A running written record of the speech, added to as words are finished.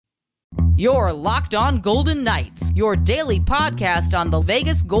Your Locked On Golden Knights, your daily podcast on the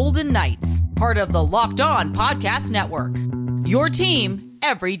Vegas Golden Knights, part of the Locked On Podcast Network. Your team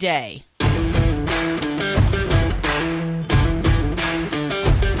every day.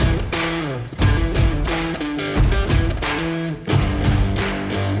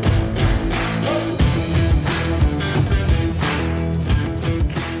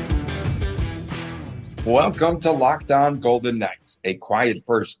 Welcome to Locked On Golden Knights, a quiet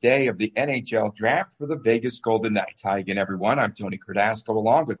first day of the NHL draft for the Vegas Golden Knights. Hi again, everyone. I'm Tony Cardasco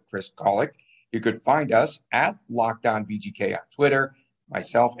along with Chris Kolick. You could find us at Locked On VGK on Twitter,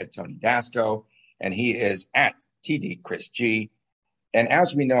 myself at Tony Dasco, and he is at TD Chris G. And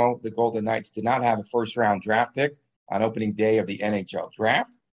as we know, the Golden Knights did not have a first-round draft pick on opening day of the NHL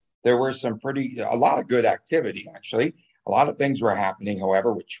draft. There were a lot of good activity, actually. A lot of things were happening,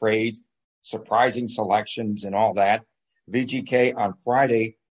 however, with trades, surprising selections and all that. VGK on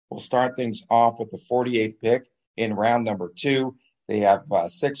Friday will start things off with the 48th pick in round number 2. They have 5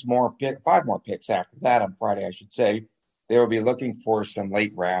 more picks after that on Friday, I should say. They will be looking for some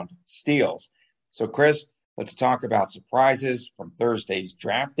late round steals. So, Chris, let's talk about surprises from Thursday's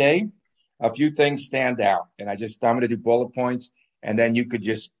draft day. A few things stand out, and I'm going to do bullet points, and then you could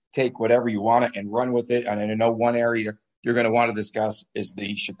just take whatever you want and run with it. And I know one area you're going to want to discuss is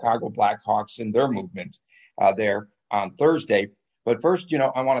the Chicago Blackhawks and their movement there on Thursday. But first,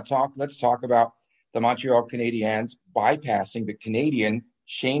 let's talk about the Montreal Canadiens bypassing the Canadian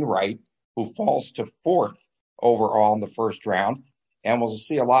Shane Wright, who falls to 4th overall in the first round. And we'll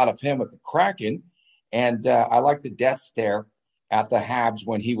see a lot of him with the Kraken. And I like the death stare at the Habs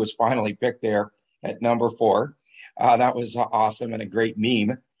when he was finally picked there at number 4. That was awesome and a great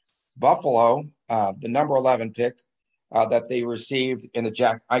meme. Buffalo, the number 11 pick, that they received in the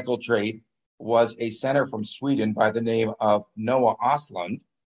Jack Eichel trade was a center from Sweden by the name of Noah Östlund.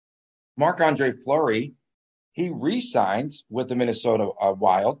 Marc-Andre Fleury, he re-signs with the Minnesota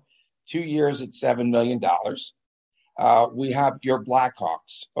Wild, 2 years at $7 million. We have your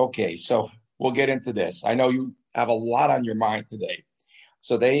Blackhawks. Okay, so we'll get into this. I know you have a lot on your mind today.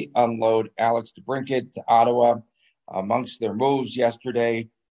 So they unload Alex DeBrincat to Ottawa amongst their moves yesterday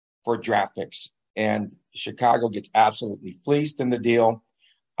for draft picks. And Chicago gets absolutely fleeced in the deal.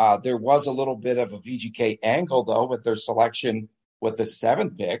 There was a little bit of a VGK angle, though, with their selection with the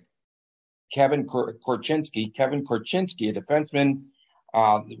 7th pick. Kevin Korchinski, a defenseman,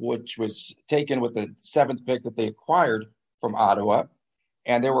 which was taken with the 7th pick that they acquired from Ottawa.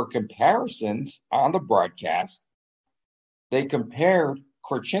 And there were comparisons on the broadcast. They compared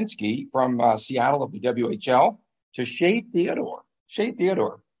Korchinski from Seattle of the WHL to Shea Theodore.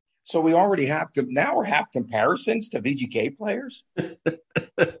 So we already have comparisons to VGK players.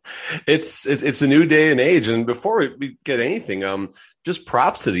 It's a new day and age. And before we get anything, just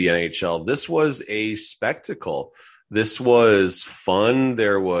props to the NHL. This was a spectacle. This was fun.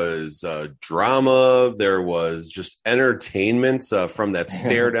 There was drama. There was just entertainment from that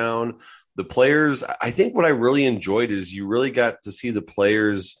stare down. The players, I think what I really enjoyed is you really got to see the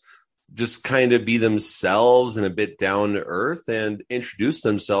players just kind of be themselves and a bit down to earth and introduce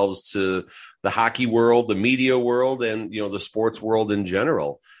themselves to the hockey world, the media world, and, the sports world in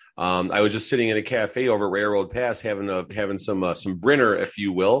general. I was just sitting in a cafe over Railroad Pass having some Brenner, if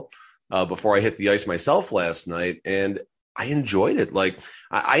you will, before I hit the ice myself last night. And I enjoyed it. Like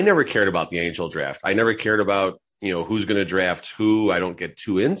I never cared about the NHL draft. I never cared about, who's going to draft who. I don't get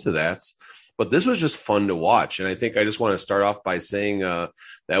too into that. But this was just fun to watch. And I think I just want to start off by saying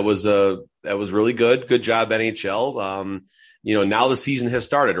that was really good. Good job, NHL. Now the season has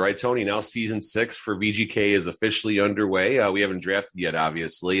started, right, Tony? Now season 6 for VGK is officially underway. We haven't drafted yet,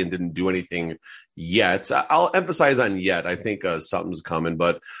 obviously, and didn't do anything yet. I'll emphasize on yet. I think something's coming.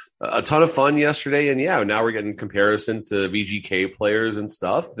 But a ton of fun yesterday. And, now we're getting comparisons to VGK players and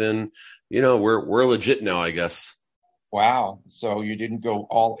stuff. And, we're legit now, I guess. Wow. So you didn't go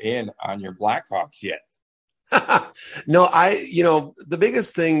all in on your Blackhawks yet. No, the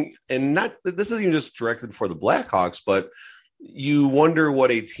biggest thing, and this isn't even just directed for the Blackhawks, but you wonder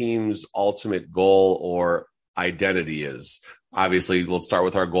what a team's ultimate goal or identity is. Obviously, let's start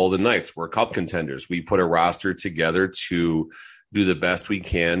with our Golden Knights. We're cup contenders. We put a roster together to do the best we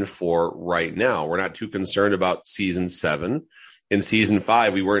can for right now. We're not too concerned about season 7. In season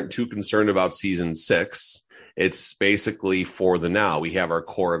 5, we weren't too concerned about season 6. It's basically for the now. We have our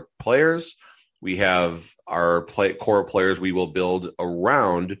core players. We have our core players we will build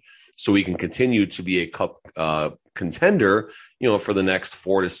around so we can continue to be a cup contender, for the next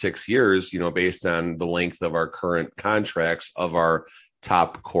 4 to 6 years, based on the length of our current contracts of our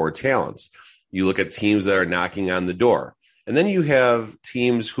top core talents. You look at teams that are knocking on the door. And then you have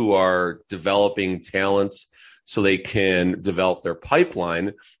teams who are developing talents so they can develop their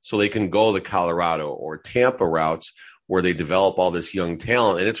pipeline, so they can go the Colorado or Tampa routes where they develop all this young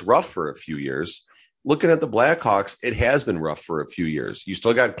talent. And it's rough for a few years. Looking at the Blackhawks, it has been rough for a few years. You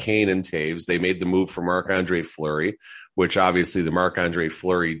still got Kane and Taves. They made the move for Marc-Andre Fleury, which obviously the Marc-Andre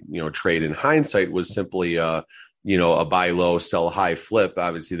Fleury, trade in hindsight was simply a buy low, sell high flip.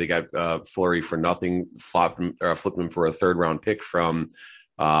 Obviously, they got Fleury for nothing, flipped him for a third round pick from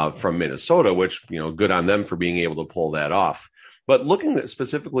Minnesota, which, good on them for being able to pull that off. But looking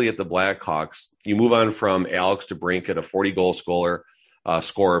specifically at the Blackhawks, you move on from Alex DeBrincat, a 40-goal scorer,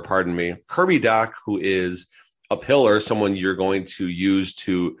 Kirby Dach, who is a pillar, someone you're going to use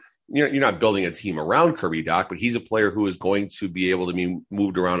to, you're not building a team around Kirby Dach, but he's a player who is going to be able to be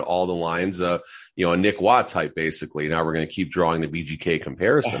moved around all the lines, a Nick Watt type, basically. Now we're going to keep drawing the BGK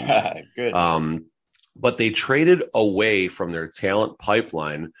comparisons. Good. But they traded away from their talent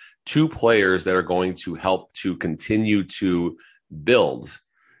pipeline 2 players that are going to help to continue to build.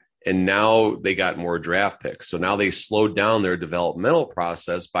 And now they got more draft picks. So now they slowed down their developmental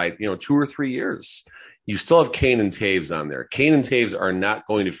process by, 2 or 3 years. You still have Kane and Taves on there. Kane and Taves are not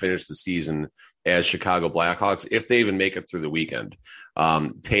going to finish the season as Chicago Blackhawks if they even make it through the weekend.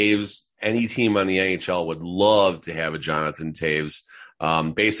 Taves, any team on the NHL would love to have a Jonathan Taves,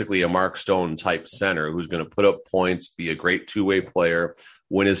 basically a Mark Stone type center who's going to put up points, be a great two-way player,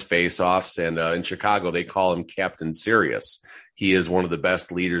 win his faceoffs. And in Chicago, they call him Captain Serious. He is one of the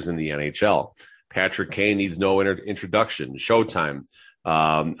best leaders in the NHL. Patrick Kane needs no introduction. Showtime.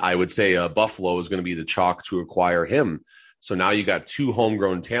 I would say Buffalo is going to be the chalk to acquire him. So now you got 2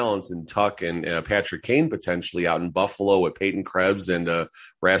 homegrown talents in Tuck and Patrick Kane potentially out in Buffalo with Peyton Krebs and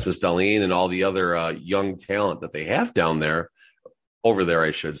Rasmus Dahlin and all the other young talent that they have down there, over there, I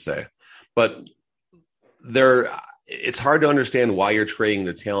should say. But it's hard to understand why you're trading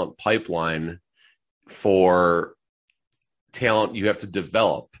the talent pipeline for talent you have to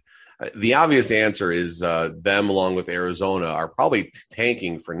develop. The obvious answer is them, along with Arizona, are probably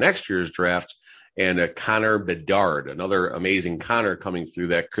tanking for next year's draft, and Connor Bedard, another amazing Connor coming through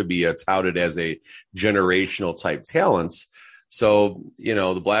that could be touted as a generational type talent. So,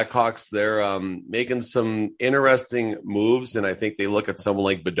 the Blackhawks, they're making some interesting moves, and I think they look at someone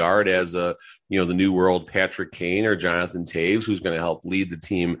like Bedard as the new world Patrick Kane or Jonathan Taves, who's going to help lead the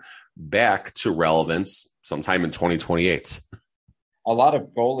team back to relevance sometime in 2028. A lot of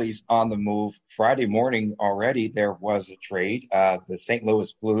goalies on the move. Friday morning already, there was a trade. The St.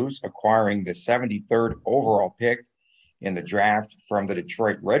 Louis Blues acquiring the 73rd overall pick in the draft from the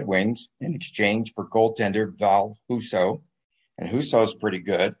Detroit Red Wings in exchange for goaltender Val Husso. And Husso's pretty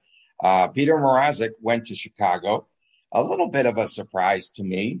good. Peter Mrazek went to Chicago. A little bit of a surprise to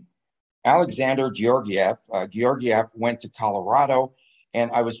me. Alexander Georgiev. Georgiev went to Colorado. And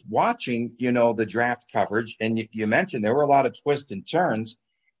I was watching, the draft coverage, and you mentioned there were a lot of twists and turns.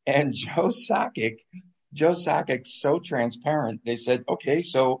 And Joe Sakic, so transparent. They said, okay,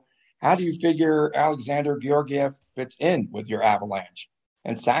 so how do you figure Alexander Georgiev fits in with your Avalanche?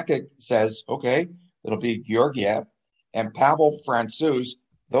 And Sakic says, okay, it'll be Georgiev and Pavel Francouz.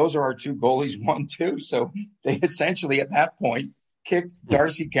 Those are our 2 goalies, 1-2. So they essentially, at that point, kicked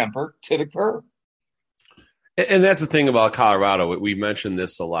Darcy Kemper to the curb. And that's the thing about Colorado. We mentioned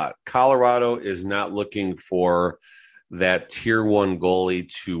this a lot. Colorado is not looking for that tier 1 goalie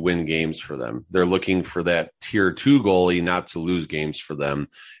to win games for them. They're looking for that tier 2 goalie not to lose games for them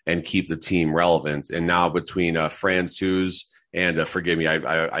and keep the team relevant. And now between Francouz and forgive me,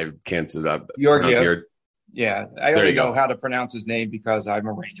 I can't Georgiev. Yeah, I only know how to pronounce his name because I'm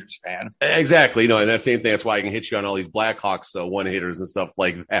a Rangers fan. Exactly. And that same thing. That's why I can hit you on all these Blackhawks one-hitters and stuff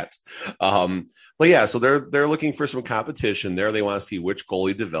like that. But yeah, so they're looking for some competition there. They want to see which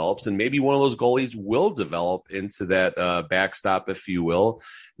goalie develops, and maybe one of those goalies will develop into that backstop, if you will,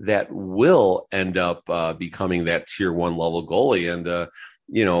 that will end up becoming that tier 1 level goalie. And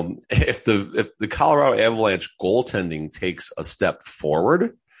if the Colorado Avalanche goaltending takes a step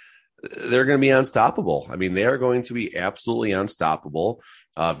forward, they're going to be unstoppable. I mean, they are going to be absolutely unstoppable.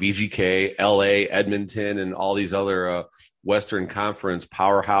 VGK, LA, Edmonton, and all these other Western Conference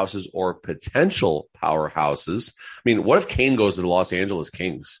powerhouses or potential powerhouses. I mean, what if Kane goes to the Los Angeles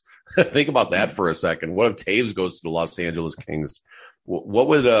Kings? Think about that for a second. What if Taves goes to the Los Angeles Kings? What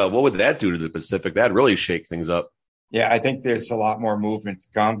would that do to the Pacific? That'd really shake things up. Yeah, I think there's a lot more movement to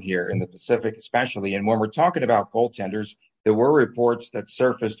come here in the Pacific, especially. And when we're talking about goaltenders, there were reports that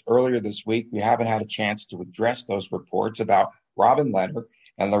surfaced earlier this week. We haven't had a chance to address those reports about Robin Lehner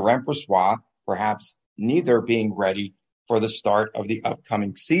and Laurent Brossoit, perhaps neither being ready for the start of the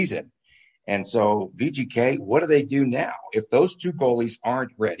upcoming season. And so VGK, what do they do now? If those two goalies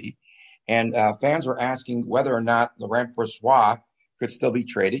aren't ready, and fans were asking whether or not Laurent Brossoit could still be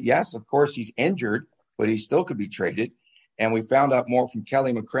traded. Yes, of course, he's injured, but he still could be traded. And we found out more from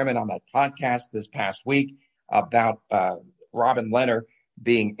Kelly McCrimmon on that podcast this past week about Robin Lehner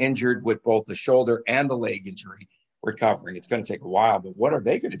being injured with both the shoulder and the leg injury, recovering. It's going to take a while, but what are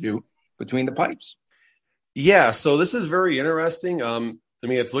they going to do between the pipes? Yeah, so this is very interesting.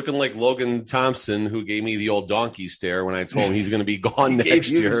 It's looking like Logan Thompson, who gave me the old donkey stare when I told him he's going to be gone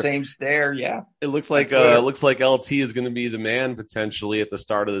next year. The same stare, yeah. It looks like LT is going to be the man potentially at the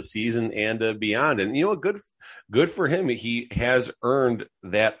start of the season and beyond. And good for him. He has earned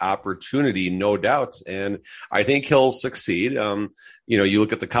that opportunity, no doubt, and I think he'll succeed. You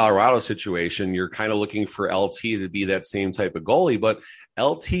look at the Colorado situation, you're kind of looking for LT to be that same type of goalie, but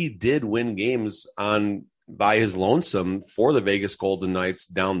LT did win games by his lonesome for the Vegas Golden Knights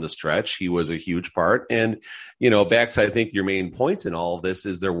down the stretch. He was a huge part. And, back to, I think your main point in all of this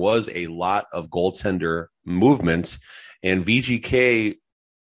is there was a lot of goaltender movement, and VGK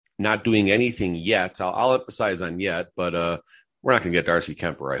not doing anything yet. I'll emphasize on yet, but we're not going to get Darcy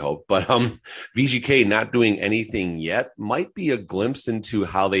Kemper, I hope. But VGK not doing anything yet might be a glimpse into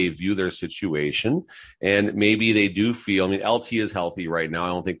how they view their situation. And maybe they do feel, LT is healthy right now. I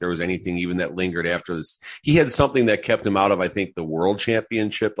don't think there was anything even that lingered after this. He had something that kept him out of, I think, the World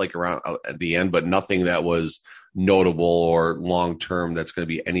Championship, like around at the end, but nothing that was notable or long-term that's going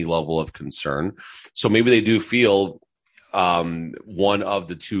to be any level of concern. So maybe they do feel one of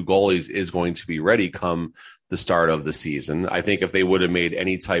the two goalies is going to be ready come the start of the season. I think if they would have made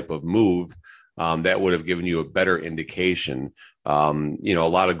any type of move, that would have given you a better indication. A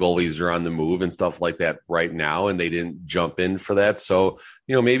lot of goalies are on the move and stuff like that right now, and they didn't jump in for that. So,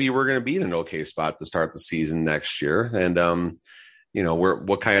 maybe we're going to be in an okay spot to start the season next year. And,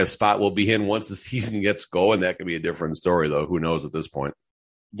 what kind of spot we'll be in once the season gets going, that could be a different story, though. Who knows at this point?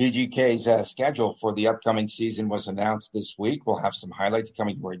 VGK's schedule for the upcoming season was announced this week. We'll have some highlights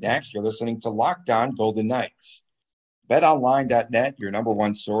coming for you next. You're listening to Locked On Golden Knights. BetOnline.net, your number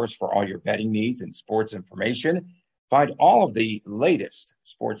one source for all your betting needs and sports information. Find all of the latest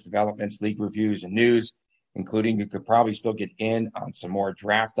sports developments, league reviews, and news, including you could probably still get in on some more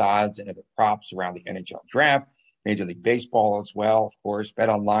draft odds and other props around the NHL draft, Major League Baseball as well. Of course,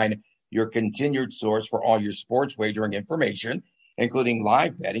 BetOnline, your continued source for all your sports wagering information, including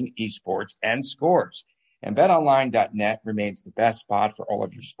live betting, esports, and scores. And BetOnline.net remains the best spot for all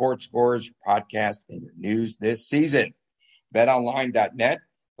of your sports scores, your podcast, and your news this season. BetOnline.net,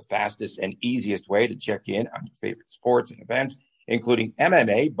 the fastest and easiest way to check in on your favorite sports and events, including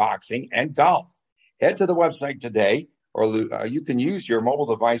MMA, boxing, and golf. Head to the website today, or you can use your mobile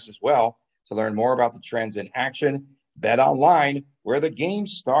device as well to learn more about the trends in action. BetOnline, where the game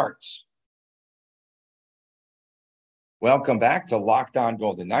starts. Welcome back to Locked On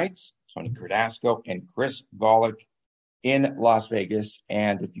Golden Knights. Tony Cardasco and Chris Golick in Las Vegas.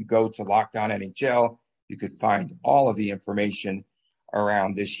 And if you go to Locked On NHL, you could find all of the information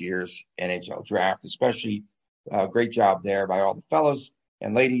around this year's NHL draft, especially a great job there by all the fellows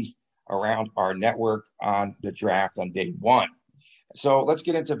and ladies around our network on the draft on day one. So let's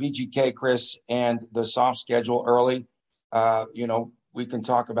get into VGK, Chris, and the soft schedule early. We can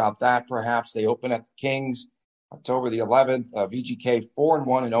talk about that perhaps. They open at the Kings October the 11th, VGK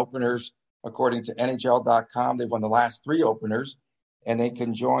 4-1 in openers, according to NHL.com. They've won the last three openers, and they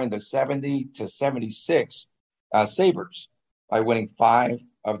can join the 70-76 Sabres by winning 5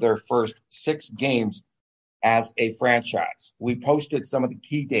 of their first 6 games as a franchise. We posted some of the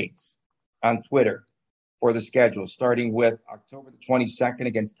key dates on Twitter for the schedule, starting with October the 22nd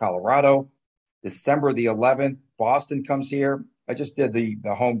against Colorado, December the 11th, Boston comes here. I just did the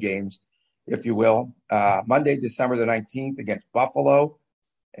home games, if you will. Monday, December the 19th against Buffalo.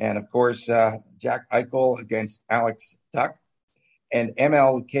 And, of course, Jack Eichel against Alex Tuch. And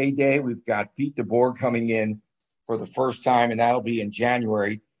MLK Day, we've got Pete DeBoer coming in for the first time, and that'll be in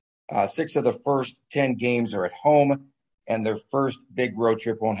January. 6 of the first 10 games are at home, and their first big road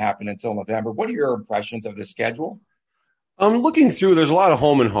trip won't happen until November. What are your impressions of the schedule? I'm looking through. There's a lot of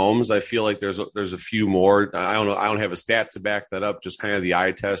home and homes. I feel like there's a few more. I don't know. I don't have a stat to back that up. Just kind of the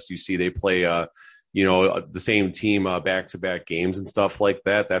eye test. You see, they play, the same team back-to-back games and stuff like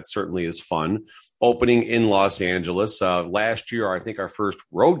that. That certainly is fun. Opening in Los Angeles last year, I think our first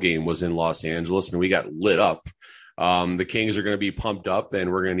road game was in Los Angeles, and we got lit up. The Kings are going to be pumped up,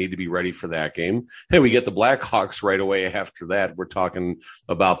 and we're going to need to be ready for that game. Then we get the Blackhawks right away after that. We're talking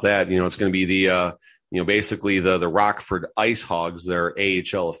about that. It's going to be basically the Rockford Ice Hogs, their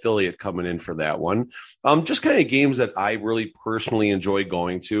AHL affiliate, coming in for that one. Just kind of games that I really personally enjoy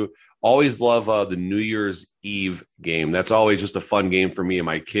going to. Always love the New Year's Eve game. That's always just a fun game for me and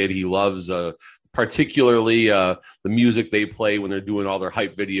my kid. He loves particularly the music they play when they're doing all their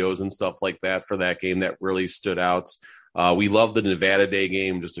hype videos and stuff like that for that game. That really stood out. We love the Nevada Day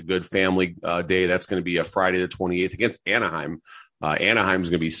game, just a good family day. That's going to be a Friday the 28th against Anaheim. Anaheim is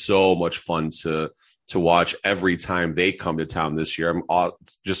going to be so much fun to watch every time they come to town this year.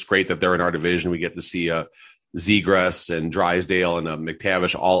 It's just great that they're in our division. We get to see Zegras and Drysdale and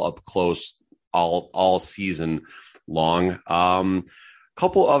McTavish all up close all season long.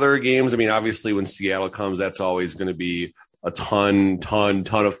 Couple other games. I mean, obviously when Seattle comes, that's always going to be a ton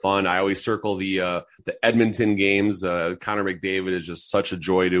of fun. I always circle the Edmonton games. Connor McDavid is just such a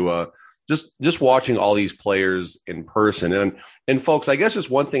joy to just watching all these players in person. And folks, I guess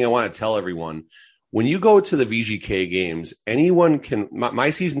just one thing I want to tell everyone: when you go to the VGK games, anyone can. My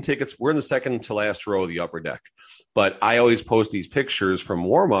season tickets, we're in the second to last row of the upper deck, but I always post these pictures from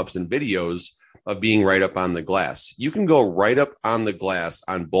warm-ups and videos of being right up on the glass. You can go right up on the glass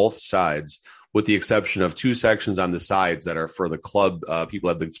on both sides, with the exception of two sections on the sides that are for the club. People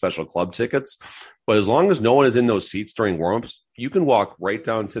have the special club tickets. But as long as no one is in those seats during warmups, you can walk right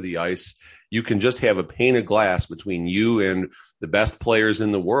down to the ice. You can just have a pane of glass between you and the best players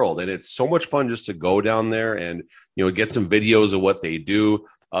in the world. And it's so much fun just to go down there and, get some videos of what they do.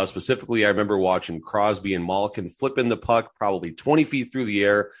 Specifically, I remember watching Crosby and Malkin flipping the puck probably 20 feet through the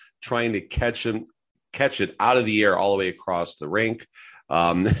air, trying to catch it out of the air all the way across the rink.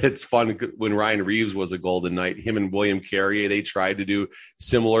 It's fun when Ryan Reeves was a Golden Knight, him and William Carrier, they tried to do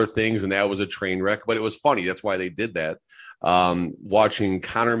similar things, and that was a train wreck, but it was funny. That's why they did that. Watching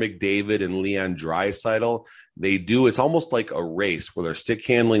Connor McDavid and Leon Draisaitl, it's almost like a race where they're stick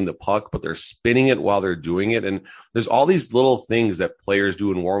handling the puck, but they're spinning it while they're doing it. And there's all these little things that players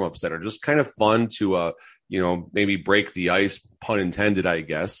do in warmups that are just kind of fun to, maybe break the ice, pun intended, I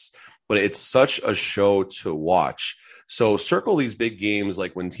guess, but it's such a show to watch. So circle these big games,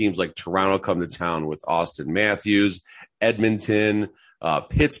 like when teams like Toronto come to town with Auston Matthews, Edmonton,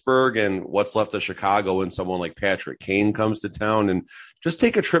 Pittsburgh, and what's left of Chicago when someone like Patrick Kane comes to town, and just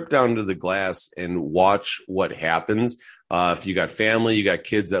take a trip down to the glass and watch what happens. If you got family, you got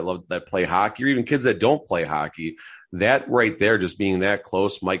kids that play hockey, or even kids that don't play hockey, that right there, just being that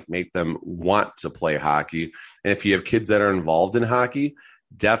close might make them want to play hockey. And if you have kids that are involved in hockey,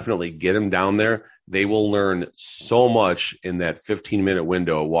 definitely get them down there. They will learn so much in that 15-minute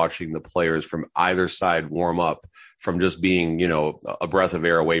window watching the players from either side warm up from just being, a breath of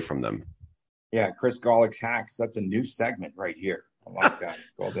air away from them. Yeah, Chris Golick's Hacks. That's a new segment right here. I like that.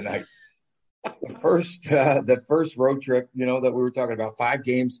 Golden Knights. The first road trip, that we were talking about, 5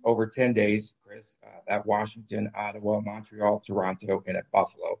 games over 10 days, Chris, at Washington, Ottawa, Montreal, Toronto, and at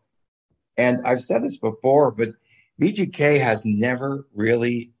Buffalo. And I've said this before, but VGK has never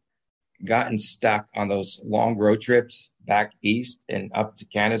really gotten stuck on those long road trips back east and up to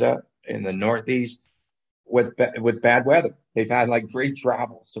Canada in the Northeast with bad weather. They've had great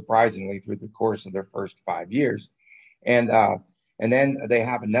travel, surprisingly, through the course of their first 5 years. And then they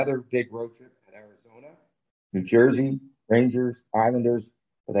have another big road trip at Arizona, New Jersey, Rangers, Islanders.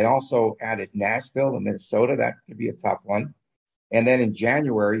 But they also added Nashville and Minnesota. That could be a tough one. And then in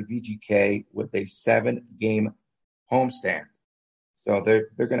January, VGK with a 7-game homestand. So they're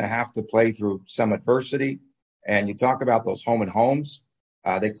going to have to play through some adversity. And you talk about those home and homes.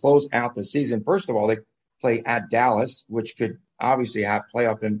 They close out the season. First of all, they play at Dallas, which could obviously have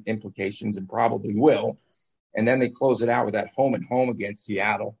playoff implications and probably will. And then they close it out with that home and home against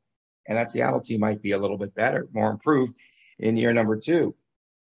Seattle. And that Seattle team might be a little bit better, more improved in year number 2.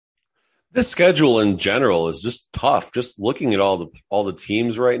 This schedule in general is just tough. Just looking at all the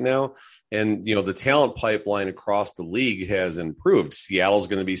teams right now, and the talent pipeline across the league has improved. Seattle's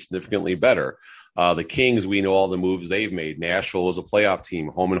going to be significantly better. The Kings, we know all the moves they've made. Nashville was a playoff team,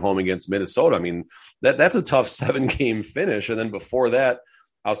 home and home against Minnesota. I mean, that's a tough 7-game finish. And then before that,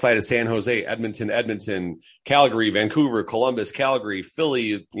 outside of San Jose, Edmonton, Calgary, Vancouver, Columbus, Calgary,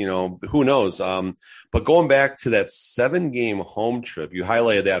 Philly, who knows? But going back to that 7-game home trip, you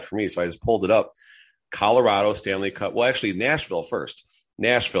highlighted that for me, so I just pulled it up. Colorado, Stanley Cup. Well, actually, Nashville first.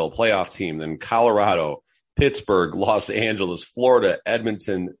 Nashville, playoff team, then Colorado, Pittsburgh, Los Angeles, Florida,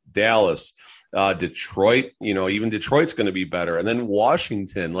 Edmonton, Dallas, Detroit. Even Detroit's going to be better. And then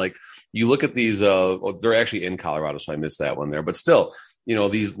Washington, you look at these, they're actually in Colorado, so I missed that one there. But still,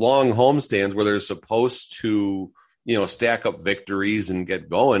 these long homestands where they're supposed to, stack up victories and get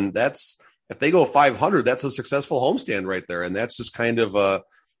going. If they go 500, that's a successful homestand right there. And that's just kind of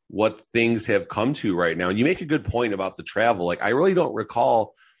what things have come to right now. And you make a good point about the travel. Like, I really don't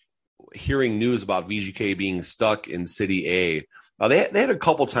recall hearing news about VGK being stuck in City A. They had a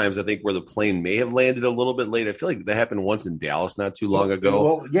couple times, I think, where the plane may have landed a little bit late. I feel like that happened once in Dallas not too long ago.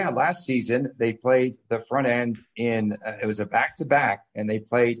 Well, yeah, last season they played the front end in it was a back-to-back, and they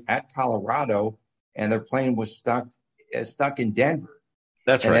played at Colorado, and their plane was stuck in Denver.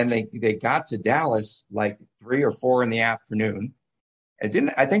 That's right. And then they got to Dallas like 3 or 4 in the afternoon. I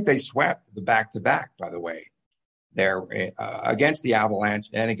think they swept the back-to-back, by the way. There against the Avalanche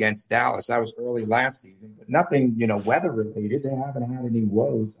and against Dallas. That was early last season, but nothing, weather related. They haven't had any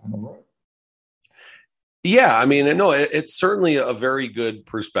woes on the road. Yeah, I mean, no, it's certainly a very good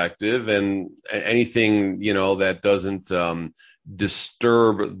perspective, and anything, that doesn't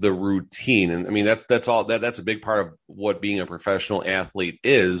disturb the routine. And I mean, that's all that's a big part of what being a professional athlete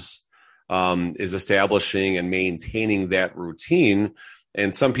is establishing and maintaining that routine.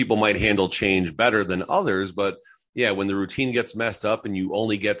 And some people might handle change better than others, but yeah, when the routine gets messed up and you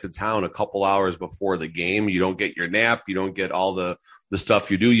only get to town a couple hours before the game, you don't get your nap, you don't get all the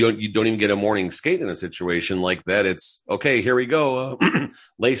stuff you do. You don't even get a morning skate in a situation like that. It's okay. Here we go.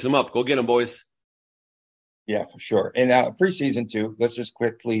 Lace them up. Go get them, boys. Yeah, for sure. And preseason too. Let's just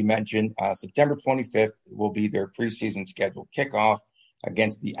quickly mention September 25th will be their preseason scheduled kickoff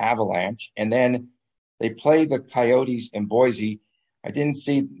against the Avalanche, and then they play the Coyotes in Boise. I didn't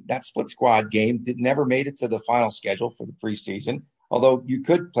see that split squad game. Never made it to the final schedule for the preseason, although you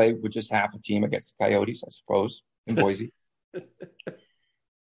could play with just half a team against the Coyotes, I suppose, in Boise.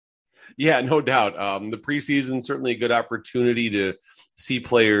 Yeah, no doubt. The preseason, certainly a good opportunity to see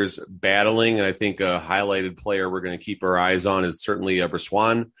players battling. And I think a highlighted player we're going to keep our eyes on is certainly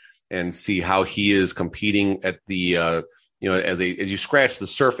Briswan, and see how he is competing at the, as you scratch the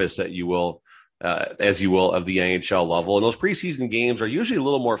surface, as you will, of the NHL level. And those preseason games are usually a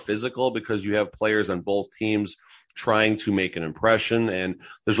little more physical because you have players on both teams trying to make an impression. And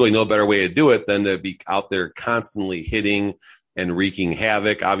there's really no better way to do it than to be out there constantly hitting and wreaking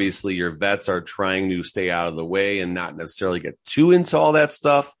havoc. Obviously, your vets are trying to stay out of the way and not necessarily get too into all that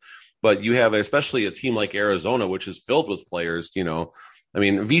stuff. But you have especially a team like Arizona, which is filled with players, I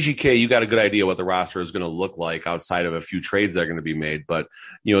mean, VGK, you got a good idea what the roster is going to look like outside of a few trades that are going to be made. But,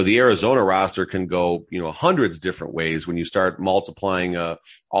 the Arizona roster can go, hundreds different ways when you start multiplying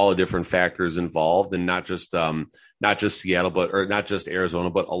all the different factors involved, and not just Seattle, or not just Arizona,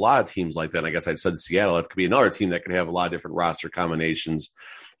 but a lot of teams like that. And I guess I said Seattle. That could be another team that could have a lot of different roster combinations.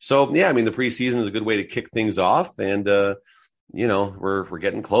 So, yeah, I mean, the preseason is a good way to kick things off. And, we're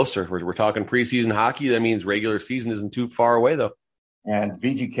getting closer. We're talking preseason hockey. That means regular season isn't too far away, though. And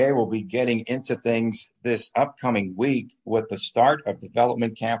VGK will be getting into things this upcoming week with the start of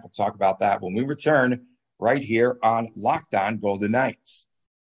development camp. We'll talk about that when we return right here on Locked On Golden Knights.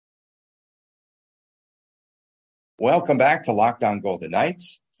 Welcome back to Locked On Golden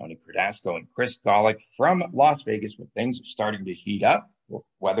Knights. Tony Cardasco and Chris Golick from Las Vegas, with things starting to heat up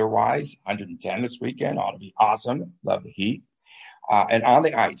weather-wise. 110 this weekend ought to be awesome. Love the heat. And on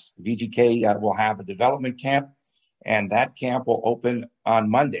the ice, VGK will have a development camp, and that camp will open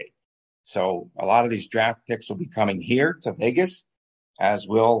on Monday. So a lot of these draft picks will be coming here to Vegas, as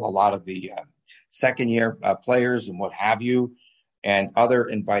will a lot of the second-year players and what have you, and other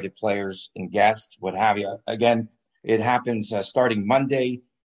invited players and guests, what have you. Again, it happens starting Monday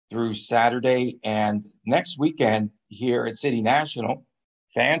through Saturday, and next weekend here at City National,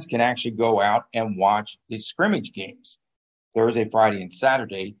 fans can actually go out and watch the scrimmage games Thursday, Friday, and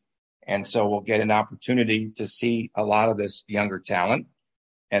Saturday. And so we'll get an opportunity to see a lot of this younger talent.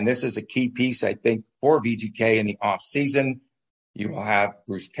 And this is a key piece, I think, for VGK in the off season. You will have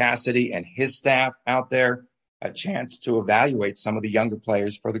Bruce Cassidy and his staff out there, a chance to evaluate some of the younger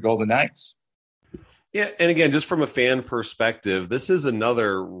players for the Golden Knights. Yeah, and again, just from a fan perspective, this is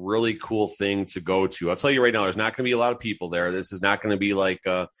another really cool thing to go to. I'll tell you right now, there's not going to be a lot of people there. This is not going to be like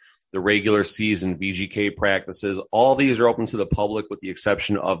the regular season VGK practices. All these are open to the public with the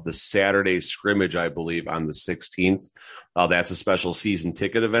exception of the Saturday scrimmage, I believe, on the 16th. That's a special season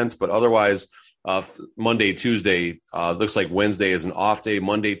ticket event. But otherwise, Monday, Tuesday, looks like Wednesday is an off day.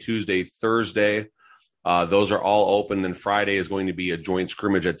 Monday, Tuesday, Thursday, those are all open. Then Friday is going to be a joint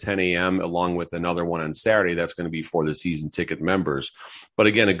scrimmage at 10 a.m. along with another one on Saturday. That's going to be for the season ticket members. But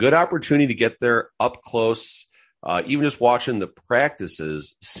again, a good opportunity to get there up close. Even just watching the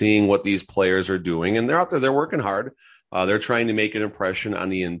practices, seeing what these players are doing. And they're out there, they're working hard. They're trying to make an impression on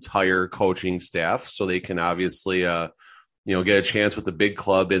the entire coaching staff so they can obviously, get a chance with the big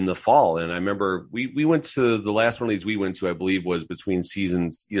club in the fall. And I remember we went to the last one of these we went to, I believe, was between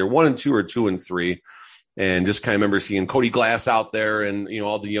seasons either 1 and 2 or 2 and 3. And just kind of remember seeing Cody Glass out there and,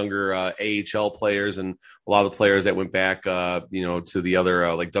 all the younger AHL players and a lot of the players that went back, to the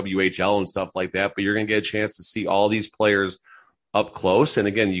other like WHL and stuff like that. But you're going to get a chance to see all these players up close. And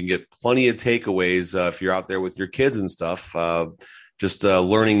again, you can get plenty of takeaways if you're out there with your kids and stuff, just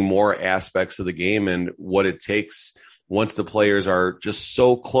learning more aspects of the game and what it takes once the players are just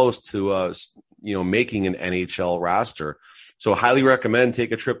so close to, making an NHL roster. So highly recommend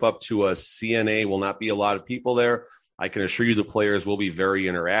take a trip up to a CNA. Will not be a lot of people there. I can assure you the players will be very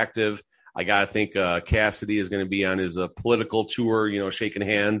interactive. I got to think Cassidy is going to be on his political tour, shaking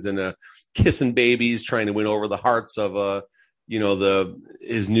hands and kissing babies, trying to win over the hearts of,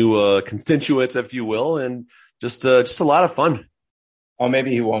 his new constituents, if you will, and just a lot of fun. Oh,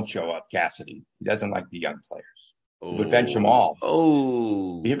 maybe he won't show up, Cassidy. He doesn't like the young players. He would bench them all.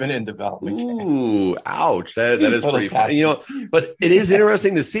 Oh, even in development. Ooh, ouch! That is pretty funny. But it is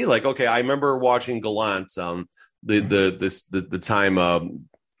interesting to see. Like, okay, I remember watching Gallant. The time.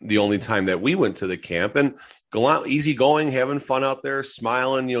 The only time that we went to the camp, and Gallant, easygoing, having fun out there,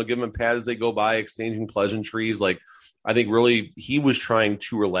 smiling, giving them a pat as they go by, exchanging pleasantries. Like, I think really he was trying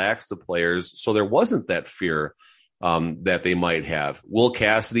to relax the players, so there wasn't that fear that they might have. Will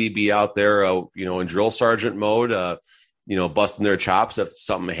Cassidy be out there, in drill sergeant mode, busting their chops if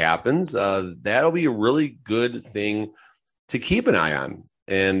something happens? That'll be a really good thing to keep an eye on.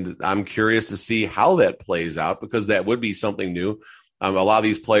 And I'm curious to see how that plays out, because that would be something new. A lot of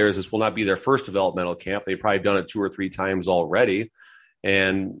these players, this will not be their first developmental camp. They've probably done it 2 or 3 times already.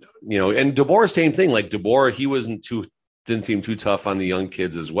 And, and DeBoer, same thing. Like DeBoer, he didn't seem too tough on the young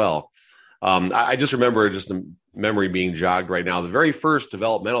kids as well. I just remember just a memory being jogged right now. The very first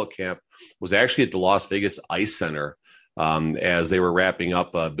developmental camp was actually at the Las Vegas Ice Center as they were wrapping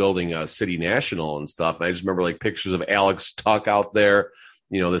up building a City National and stuff. And I just remember like pictures of Alex Tuck out there,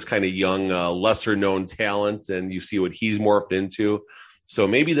 this kind of young, lesser known talent, and you see what he's morphed into. So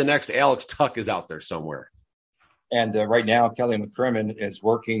maybe the next Alex Tuck is out there somewhere. And right now, Kelly McCrimmon is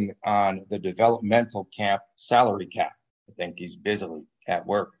working on the developmental camp salary cap. I think he's busily at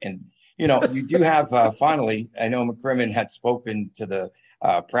work. And, you do have, finally, I know McCrimmon had spoken to the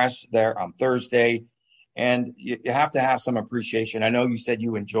press there on Thursday, and you have to have some appreciation. I know you said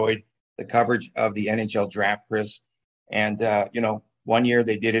you enjoyed the coverage of the NHL draft, Chris. And, one year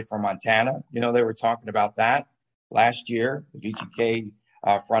they did it for Montana. They were talking about that last year. The VGK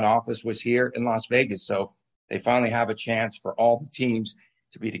front office was here in Las Vegas. So they finally have a chance for all the teams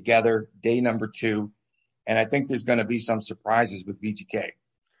to be together day number 2. And I think there's going to be some surprises with VGK.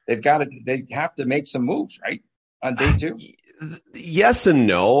 They have to make some moves, right, on day 2? Yes and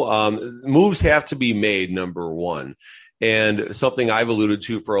no. Moves have to be made, number one. And something I've alluded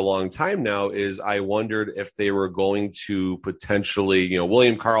to for a long time now is I wondered if they were going to potentially,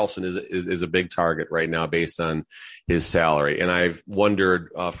 William Karlsson is a big target right now based on his salary. And I've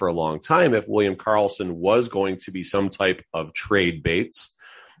wondered for a long time if William Karlsson was going to be some type of trade baits,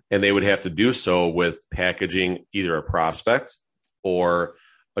 and they would have to do so with packaging either a prospect or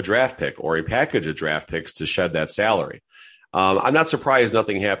a draft pick or a package of draft picks to shed that salary. I'm not surprised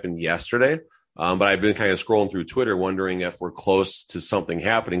nothing happened yesterday. But I've been kind of scrolling through Twitter wondering if we're close to something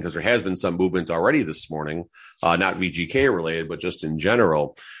happening, because there has been some movement already this morning, not VGK related, but just in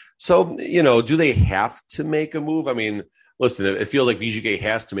general. So, do they have to make a move? I mean, listen, it feels like VGK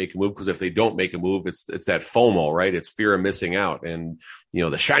has to make a move, because if they don't make a move, it's that FOMO, right? It's fear of missing out and,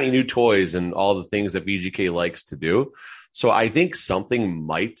 the shiny new toys and all the things that VGK likes to do. So I think something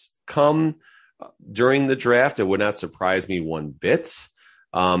might come during the draft. It would not surprise me one bit.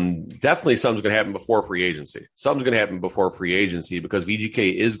 Definitely something's going to happen before free agency. Something's going to happen before free agency, because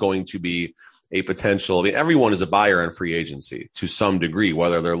VGK is going to be a potential. I mean, everyone is a buyer in free agency to some degree,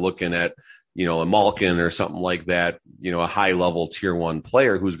 whether they're looking at, a Malkin or something like that, a high level tier 1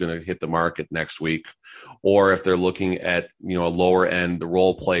 player who's going to hit the market next week, or if they're looking at, a lower end, the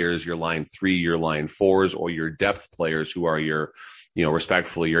role players, your line 3, your line 4s, or your depth players who are your,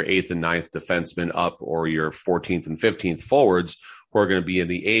 respectfully your 8th and 9th defensemen up, or your 14th and 15th forwards who are going to be in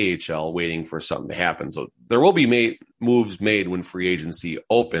the AHL waiting for something to happen. So there will be moves made when free agency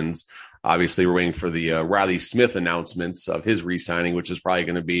opens. Obviously, we're waiting for the Riley Smith announcements of his re-signing, which is probably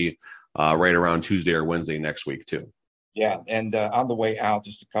going to be right around Tuesday or Wednesday next week, too. Yeah, and on the way out,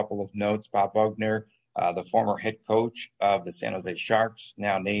 just a couple of notes. Bob Bugner, the former head coach of the San Jose Sharks,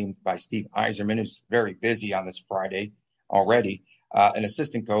 now named by Steve Yzerman, who's very busy on this Friday already, an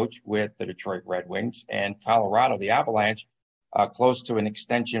assistant coach with the Detroit Red Wings, and Colorado, the Avalanche, close to an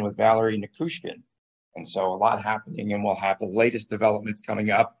extension with Valerie Nikushkin. And so a lot happening, and we'll have the latest developments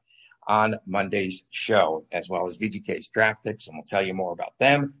coming up on Monday's show, as well as VGK's draft picks, and we'll tell you more about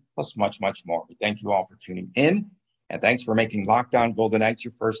them plus much, much more. We thank you all for tuning in, and thanks for making Locked On Golden Knights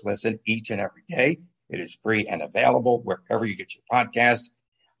your first listen each and every day. It is free and available wherever you get your podcast.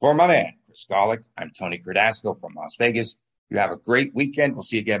 For my man, Chris Golick, I'm Tony Cardasco from Las Vegas. You have a great weekend. We'll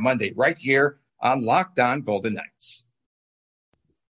see you again Monday right here on Locked On Golden Knights.